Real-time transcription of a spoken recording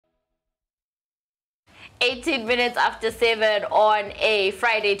18 minutes after 7 on a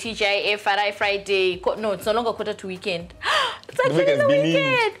Friday, TGIA Friday. No, it's no longer quarter to weekend. It's actually the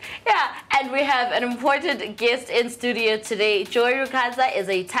weekend. Yeah, and we have an important guest in studio today. Joy Rukanza is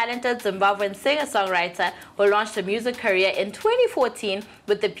a talented Zimbabwean singer-songwriter who launched a music career in 2014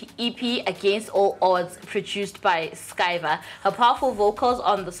 with the EP Against All Odds, produced by Skyver. Her powerful vocals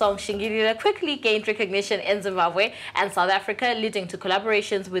on the song Shingilila quickly gained recognition in Zimbabwe and South Africa, leading to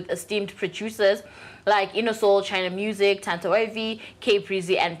collaborations with esteemed producers like Inner Soul, China Music, Tanto Ivy, K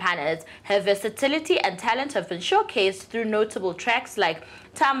Breezy, and Panet. Her versatility and talent have been showcased through notable tracks like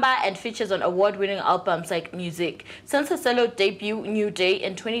Tamba and features on award-winning albums like Music. Since her solo debut, New Day,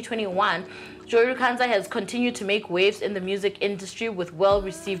 in 2021, Joy Rukanza has continued to make waves in the music industry with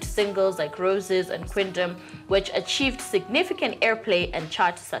well-received singles like Roses and Quindom, which achieved significant airplay and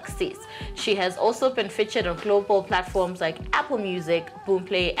chart success. She has also been featured on global platforms like Apple Music,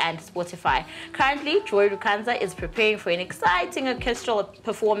 Boomplay, and Spotify. Currently, Joy Rukanza is preparing for an exciting orchestral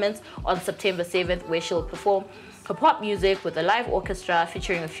performance on September 7th, where she'll perform her pop music with a live orchestra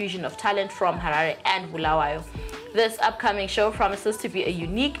featuring a fusion of talent from Harare and Bulawayo. This upcoming show promises to be a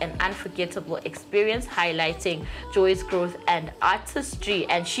unique and unforgettable experience, highlighting Joy's growth and artistry.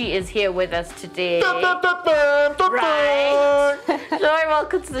 And she is here with us today. Right. Joy,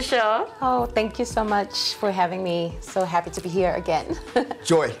 welcome to the show. Oh, thank you so much for having me. So happy to be here again.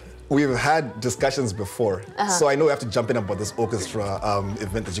 Joy, we've had discussions before, so I know we have to jump in about this orchestra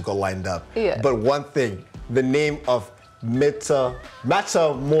event that you got lined up. Yeah. But one thing, the name of Matter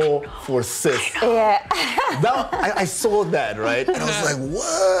More for Sis. Yeah. I saw that, right? And I was like,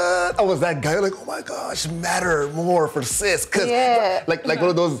 what? I was that guy, like, oh my gosh, Matter More for Sis. Cause like one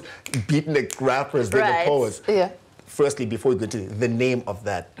of those beatnik rappers, they're the poets. Yeah. Firstly, before we go to the name of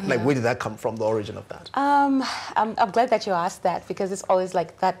that, like where did that come from, the origin of that? I'm glad that you asked that, because it's always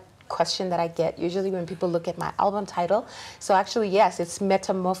like that question that I get usually when people look at my album title. So actually, yes, it's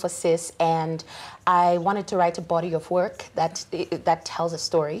Metamorphosis, and I wanted to write a body of work that tells a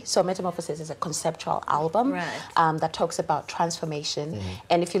story. So Metamorphosis is a conceptual album that talks about transformation.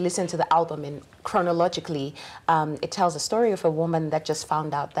 And if you listen to the album chronologically, it tells a story of a woman that just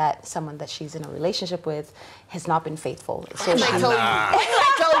found out that someone that she's in a relationship with has not been faithful. So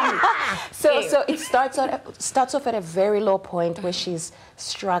so it starts off at a very low point where she's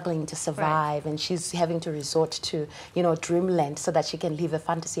struggling to survive, and she's having to resort to, you know, dreamland so that she can live a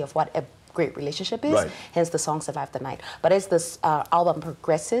fantasy of what a great relationship is, hence the song Survive the Night. But as this album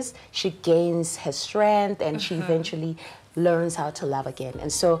progresses, she gains her strength, and she eventually learns how to love again. And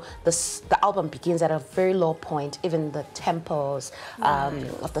so the album begins at a very low point, even the tempos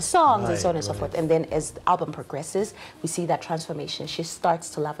of the songs and so on and so forth. And then as the album progresses, we see that transformation. She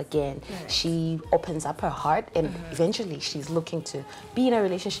starts to love again. She opens up her heart, and eventually she's looking to be in a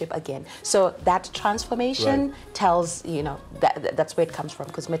relationship again. So that transformation tells, you know, that's where it comes from,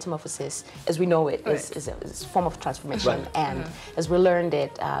 because metamorphosis, as we know it, is a form of transformation. And as we learned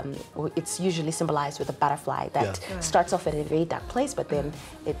it, it's usually symbolized with a butterfly that starts off at a very dark place, but then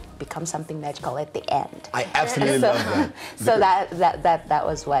it becomes something magical at the end. I absolutely love that. So that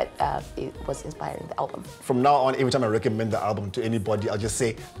was what it was inspiring the album. From now on, every time I recommend the album to anybody, I'll just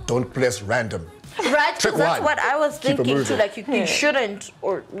say, don't press random. Right, because that's what I was thinking too. Like you shouldn't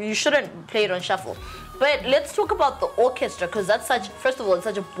play it on shuffle. But let's talk about the orchestra, because that's first of all, it's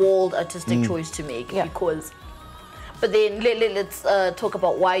such a bold artistic choice to make. Because, but then let's talk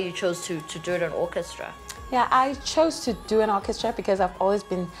about why you chose to do it on orchestra. Yeah, I chose to do an orchestra because I've always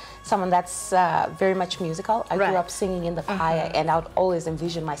been someone that's very much musical. I grew up singing in the choir, and I would always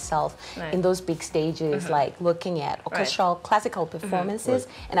envision myself in those big stages, like looking at orchestral classical performances,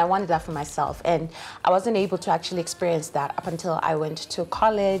 and I wanted that for myself. And I wasn't able to actually experience that up until I went to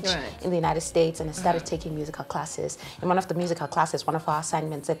college in the United States, and I started taking musical classes. In one of the musical classes, one of our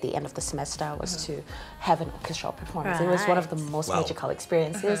assignments at the end of the semester was to have an orchestral performance. It was one of the most magical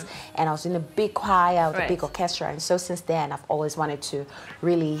experiences, and I was in a big choir with a big orchestra, and so since then I've always wanted to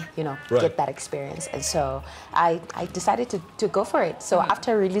really, you know, get that experience. And so I decided to go for it. So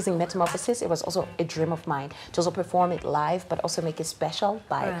after releasing Metamorphosis, it was also a dream of mine to also perform it live, but also make it special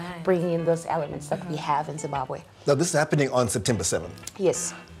by bringing in those elements that we have in Zimbabwe. Now this is happening on September 7th.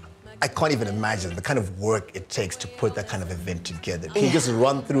 Yes. I can't even imagine the kind of work it takes to put that kind of event together. Can you just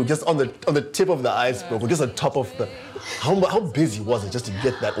run through, just on the tip of the iceberg, or just on top of the, how busy was it just to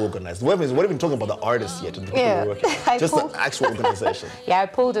get that organized? We're not even talking about the artists yet and the people who are working, just the actual organization. I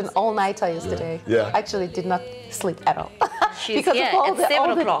pulled an all-nighter yesterday. I actually did not sleep at all. Because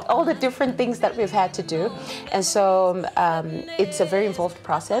of all the different things that we've had to do. And so it's a very involved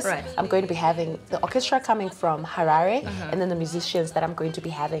process. I'm going to be having the orchestra coming from Harare, and then the musicians that I'm going to be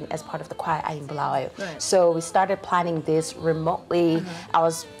having as part of the choir are in Bulawayo. Right. So we started planning this remotely. I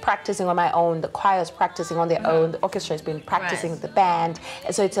was practicing on my own, the choir is practicing on their own, the orchestra has been practicing with the band.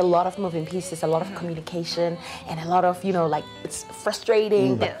 And so it's a lot of moving pieces, a lot of communication, and a lot of, you know, like, it's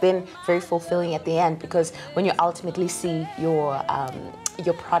frustrating, but then very fulfilling at the end, because when you ultimately see your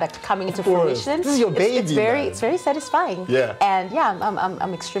product coming into fruition, this is your baby, it's very satisfying. Yeah. And yeah,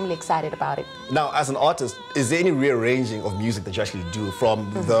 I'm extremely excited about it. Now, as an artist, is there any rearranging of music that you actually do from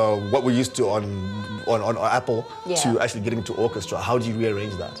what we're used to on Apple to actually getting into orchestra? How do you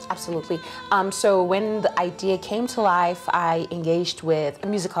rearrange that? Absolutely. So when the idea came to life, I engaged with a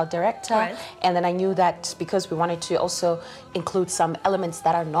musical director, and then I knew that because we wanted to also include some elements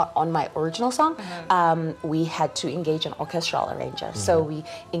that are not on my original song, we had to engage an orchestral arranger. So we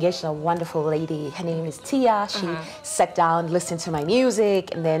engaged a wonderful lady. Her name is Tia. She sat down, listened to my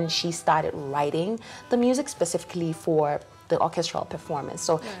music, and then she started writing the music specifically for the orchestral performance.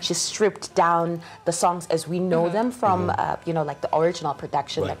 So she stripped down the songs as we know them from, you know, like the original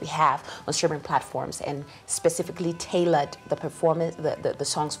production that we have on streaming platforms, and specifically tailored the performance, the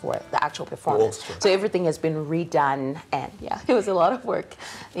songs for the actual performance. So everything has been redone, and yeah, it was a lot of work.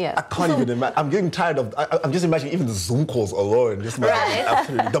 Yeah. I can't even imagine. I'm getting tired of, I'm just imagining even the Zoom calls alone, just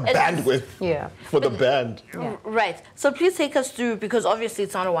absolutely, the bandwidth for the band. Right. So please take us through, because obviously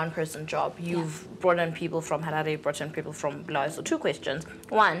it's not a one-person job. You've brought in people from Harare, brought in people from Bulawayo. So 2 questions.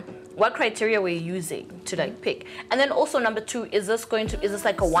 1, what criteria were you using to like pick? And then also number 2, is this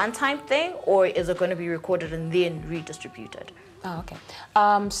like a one-time thing, or is it going to be recorded and then redistributed? Oh, okay.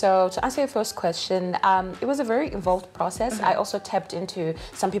 So to answer your first question, it was a very involved process. I also tapped into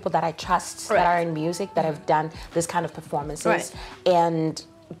some people that I trust that are in music, that have done this kind of performances. And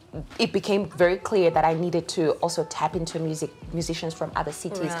it became very clear that I needed to also tap into musicians from other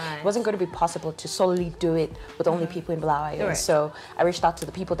cities. It wasn't going to be possible to solely do it with only people in Bulawayo. So I reached out to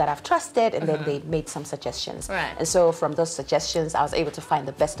the people that I've trusted, and then they made some suggestions. And so from those suggestions, I was able to find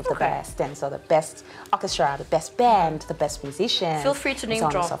the best of the best. And so the best orchestra, the best band, the best musicians. Feel free to name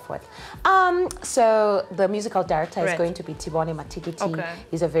drop. And so forth. So the musical director is going to be Tibone Matikiti.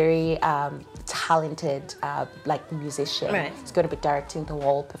 He's a very talented like musician. He's going to be directing the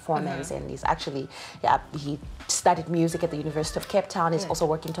whole performance, and he's actually, he studied music at the University of Cape Town. He's also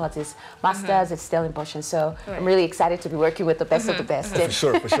working towards his master's at Stellenbosch, and so I'm really excited to be working with the best of the best.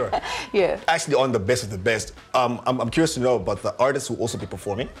 For sure. Actually, on the best of the best, I'm curious to know about the artists who will also be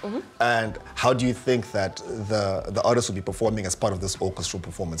performing, and how do you think that the artists will be performing as part of this orchestral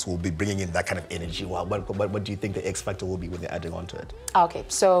performance will be bringing in that kind of energy? What do you think the X factor will be when they're adding on to it? Okay,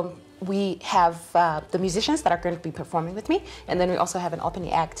 so we have the musicians that are going to be performing with me, and then we also have an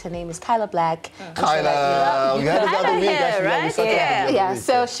opening act. Her name is Kyla Black. Kyla, we had the other week, actually. Yeah,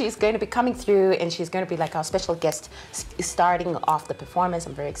 so she's going to be coming through, and she's going to be like our special guest starting off the performance.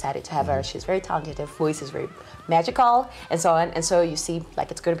 I'm very excited to have her. She's very talented. Her voice is very magical, and so on. And so you see, like,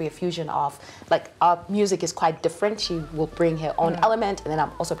 it's going to be a fusion of, like, our music is quite different. She will bring her own element, and then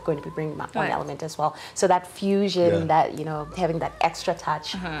I'm also going to be bringing my own element as well. So that fusion, that, you know, having that extra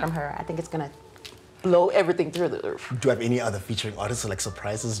touch from her, I think it's going to blow everything through the roof. Do you have any other featuring artists or like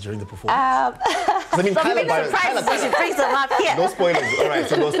surprises during the performance? I mean, She brings them up here. No spoilers. All right,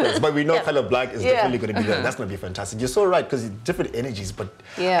 so no spoilers. But we know Kyla Black is definitely going to be there. That's going to be fantastic. You're so right, because different energies, but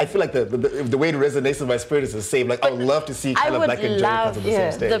I feel like the way it resonates in my spirit is the same. Like, I would love to see Kyla Black and Joey Rukanza on the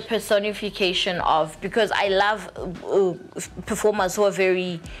same stage. The personification of, because I love performers who are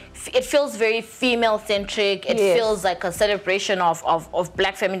very, it feels very female-centric. It feels like a celebration of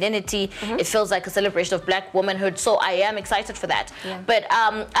Black femininity. It feels like a celebration of Black womanhood. So I am excited for that. But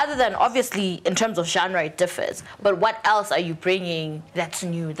other than, obviously, in terms of genre, it differs. But what else are you bringing that's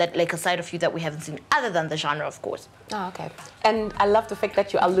new, that like a side of you that we haven't seen, other than the genre, of course? Oh, okay. And I love the fact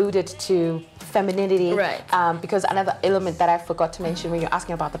that you alluded to femininity. Because another element that I forgot to mention when you're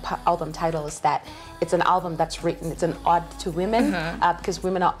asking about the album title is that it's an album that's written, it's an ode to women, because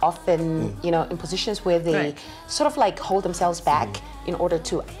women are often, you know, in positions where they sort of like hold themselves back in order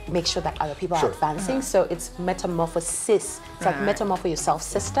to make sure that other people are advancing. So it's metamorphosis. It's like metamorpho yourself,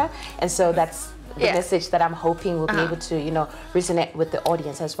 sister. And so that's the message that I'm hoping will be able to, you know, resonate with the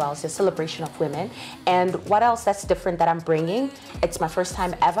audience as well. It's a celebration of women. And what else that's different that I'm bringing? It's my first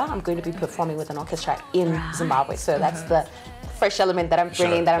time ever. I'm going to be performing with an orchestra in Zimbabwe. So that's the fresh element that I'm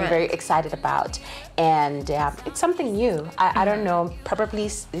bringing that I'm very excited about. And it's something new. I don't know, probably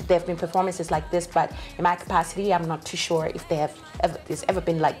there have been performances like this, but in my capacity, I'm not too sure if there's ever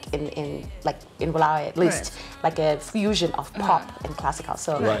been like in Bulawayo at least like a fusion of pop and classical.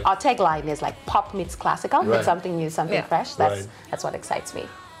 So our tagline is like pop meets classical. It's something new, something fresh. That's what excites me.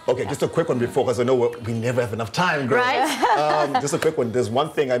 Okay, just a quick one before, because I know we never have enough time, girl. Right. Just a quick one. There's one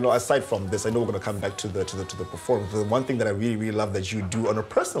thing I know, aside from this, I know we're going to come back to the performance. The one thing that I really, really love that you do on a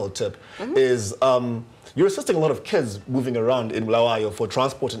personal tip is you're assisting a lot of kids moving around in Bulawayo for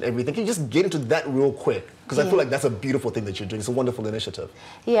transport and everything. Can you just get into that real quick? Because I feel like that's a beautiful thing that you're doing. It's a wonderful initiative.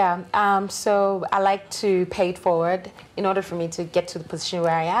 Yeah, so I like to pay it forward. In order for me to get to the position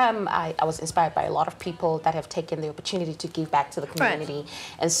where I am, I was inspired by a lot of people that have taken the opportunity to give back to the community. Right.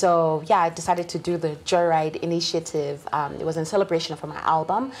 And so, yeah, I decided to do the Joyride initiative. It was in celebration of my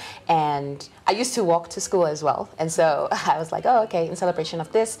album. And I used to walk to school as well. And so I was like, oh, okay, in celebration of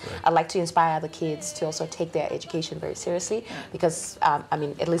this, I'd like to inspire other kids to also take their education very seriously. Because, I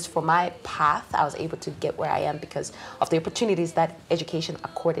mean, at least for my path, I was able to get where I am because of the opportunities that education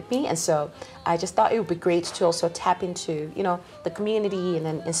accorded me. And so I just thought it would be great to also tap into, you know, the community and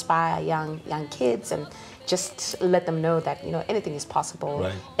then inspire young kids and just let them know that, you know, anything is possible.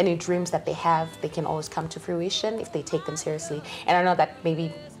 Right. Any dreams that they have, they can always come to fruition if they take them seriously. And I know that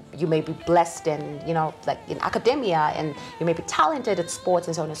maybe you may be blessed and, you know, like in academia, and you may be talented at sports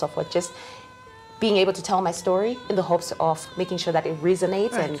and so on and so forth. Just being able to tell my story in the hopes of making sure that it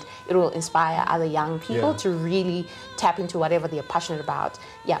resonates and it will inspire other young people to really tap into whatever they're passionate about.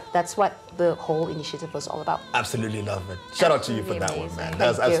 Yeah, that's what the whole initiative was all about. Absolutely love it. Shout out to you for that one, man.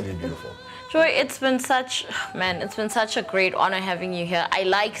 That's absolutely beautiful. Joy, it's been such a great honor having you here. I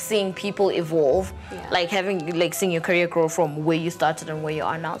like seeing people evolve, like seeing your career grow from where you started and where you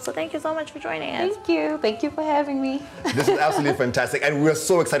are now. So thank you so much for joining us. Thank you for having me. This is absolutely fantastic, and we're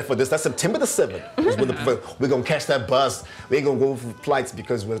so excited for this. That's September the 7th. We're gonna catch that bus. We're gonna go for flights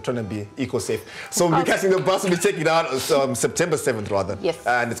because we're trying to be eco-safe. So we'll be catching the bus. We'll be taking it out September 7th rather. Yes.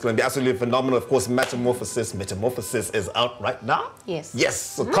 And it's gonna be absolutely phenomenal. Of course, Metamorphosis is out right now. Yes. Yes.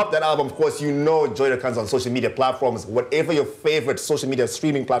 So cop that album, of course. You know Joy Rukanza on social media platforms, whatever your favorite social media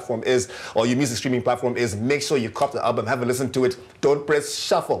streaming platform is, or your music streaming platform is, make sure you cop the album, have a listen to it. Don't press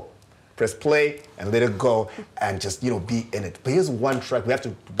shuffle. Press play and let it go and just, you know, be in it. But here's one track we have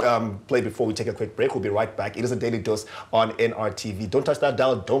to play before we take a quick break. We'll be right back. It is a Daily Dose on NRTV. Don't touch that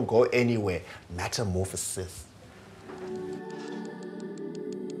dial. Don't go anywhere. Metamorphosis.